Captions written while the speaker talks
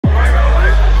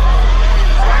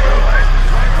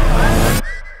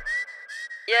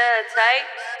Yeah, Tay.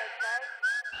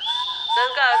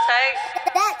 Let's go, Tay.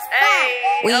 That's Hey,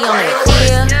 we okay. on that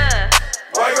clear. Yeah.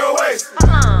 Why go waste?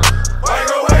 Why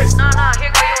go waste? No, here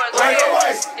go yours. Why go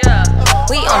waste? Yeah.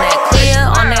 We on that clear,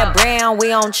 on that brown,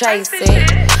 we on chase it.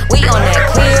 We on that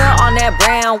clear, on that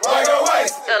brown. Why go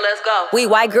waste? Yeah, let's go. We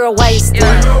white girl wasted.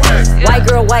 Yeah. White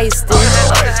girl wasted.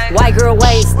 Okay. White girl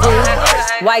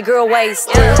wasted. White girl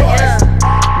wasted.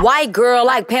 White girl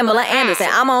like Pamela Anderson.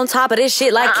 I'm on top of this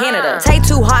shit like Canada. Tay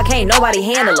too hot, can't nobody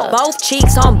handle her. Both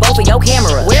cheeks on both of your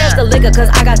cameras. Where's the liquor? Cause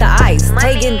I got the ice.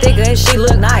 Tay getting thicker and she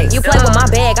look nice. You play with my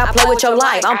bag, I play with your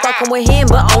life. I'm fucking with him,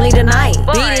 but only tonight.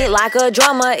 Beat it like a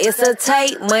drummer. It's a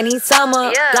Tay Money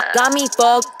summer. Got me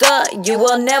fucked up. You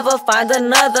will never find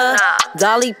another.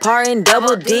 Dolly Parton,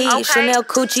 double D. Chanel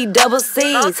Coochie, double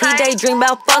C's. He daydream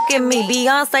about fucking me.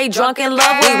 Beyonce drunk in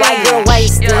love with me. White girl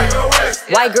wasted.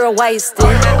 White girl wasted.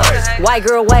 White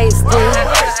girl wasted.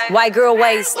 White girl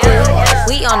wasted.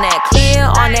 We on that clear,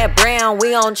 on that brown,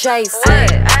 we on chase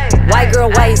it. White girl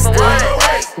wasted.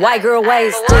 White girl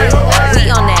wasted.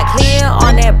 We on that clear,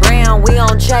 on that brown, we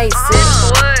on chase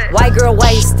it. White girl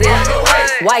wasted.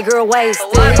 White girl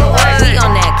wasted. We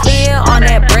on that clear, on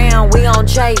that brown, we on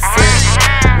chase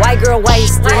it. White girl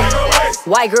wasted.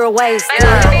 White girl wasted.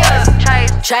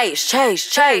 Chase, chase,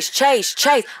 chase, chase,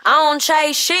 chase. I don't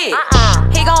chase shit.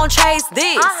 He gon' chase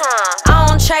this. I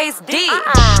don't chase dick.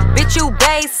 Bitch, you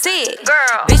basic.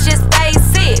 Bitch, just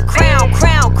face it. Crown,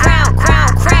 crown, crown,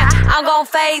 crown, crown. I'm gon'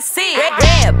 face it.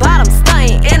 Red bottom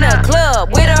stunting in a club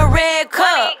with a red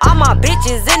cup. All my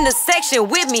bitches in the section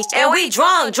with me, and we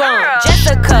drunk.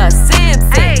 Jessica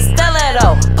Simpson,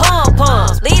 stiletto, pom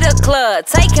poms. Lead a club,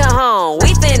 take her home.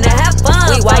 We finna have fun.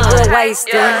 We white girl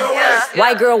wasted.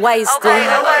 White girl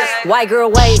wasted. White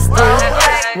girl wasted.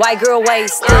 White girl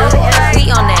wasted. We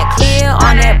on that clear,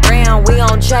 on that brown, we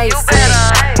on chase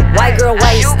it. White girl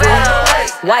wasted.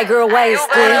 White girl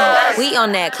wasted. We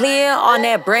on that clear, on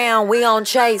that brown, we on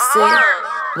chase it.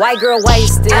 White girl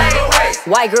wasted.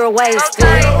 White girl wasted.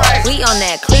 We on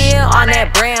that clear, on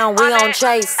that brown, we on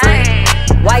chase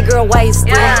it. White girl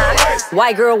wasted.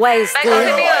 White girl wasted.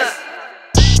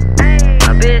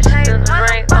 My bitch spilled a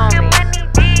drink on me.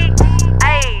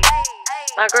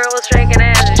 My girl was drinking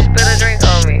ass and she spilled a drink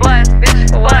on me. What?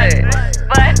 Bitch, what?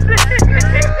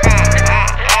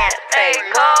 Hey,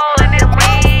 Cole and this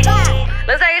beat.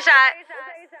 Let's take a shot.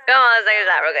 Come on, let's take a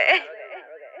shot real quick.